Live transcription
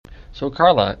So,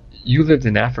 Carla, you lived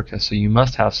in Africa, so you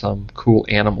must have some cool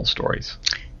animal stories.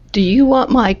 Do you want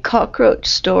my cockroach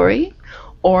story,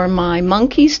 or my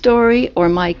monkey story, or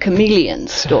my chameleon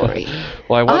story?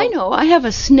 Well, I know, I have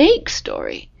a snake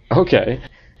story. Okay.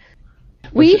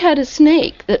 We had a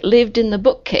snake that lived in the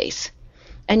bookcase,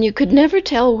 and you could never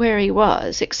tell where he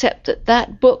was, except that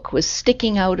that book was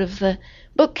sticking out of the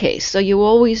bookcase, so you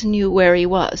always knew where he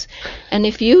was. And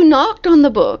if you knocked on the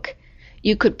book,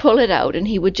 you could pull it out and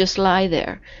he would just lie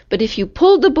there. But if you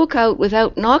pulled the book out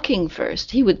without knocking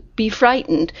first, he would be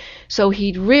frightened, so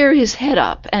he'd rear his head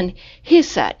up and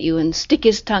hiss at you and stick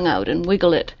his tongue out and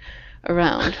wiggle it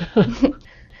around.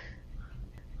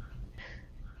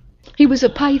 He was a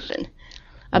python,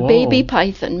 a Whoa. baby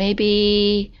python,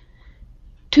 maybe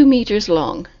 2 meters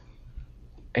long.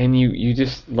 And you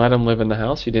just let him live in the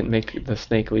house? You didn't make the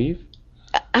snake leave?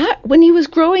 When he was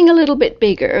growing a little bit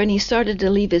bigger and he started to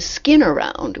leave his skin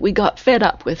around, we got fed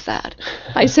up with that.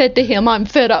 I said to him, I'm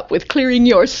fed up with clearing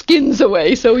your skins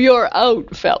away, so you're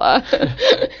out, fella.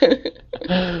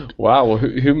 Wow, well,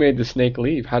 who made the snake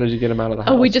leave? How did you get him out of the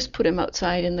house? Oh, we just put him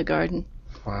outside in the garden.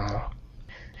 Wow.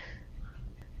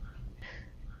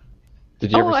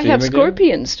 Did you ever see I him have again?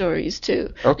 scorpion stories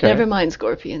too. Okay. Never mind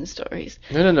scorpion stories.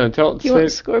 No. You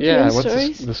want scorpion stories?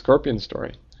 What's the scorpion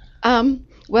story?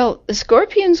 Well, the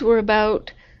scorpions were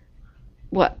about,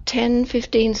 10,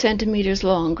 15 centimeters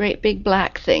long, great big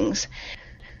black things.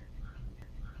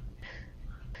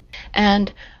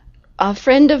 And a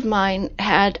friend of mine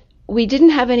we didn't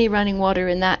have any running water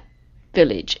in that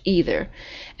village either.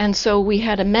 And so we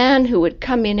had a man who would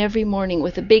come in every morning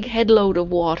with a big headload of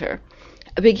water,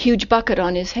 a big huge bucket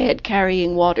on his head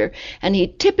carrying water, and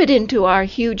he'd tip it into our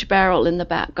huge barrel in the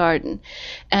back garden.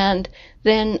 And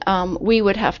then we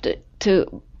would have to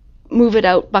move it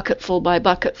out bucketful by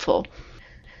bucketful.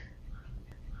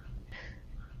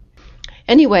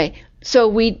 Anyway,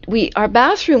 so our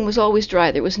bathroom was always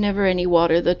dry. There was never any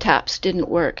water. The taps didn't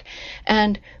work.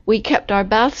 And we kept our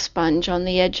bath sponge on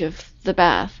the edge of the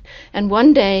bath. And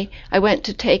one day I went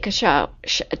to take a shower,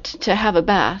 to have a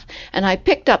bath, and I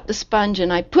picked up the sponge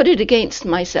and I put it against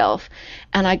myself,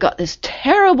 and I got this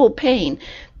terrible pain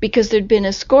because there'd been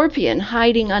a scorpion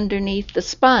hiding underneath the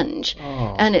sponge,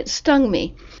 and it stung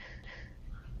me.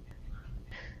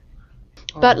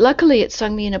 But luckily it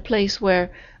stung me in a place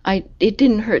where it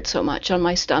didn't hurt so much, on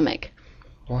my stomach.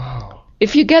 Wow.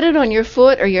 If you get it on your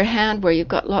foot or your hand where you've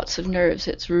got lots of nerves,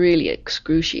 it's really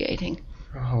excruciating.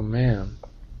 Oh, man.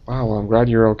 Wow, well, I'm glad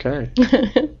you're okay.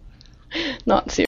 Not serious.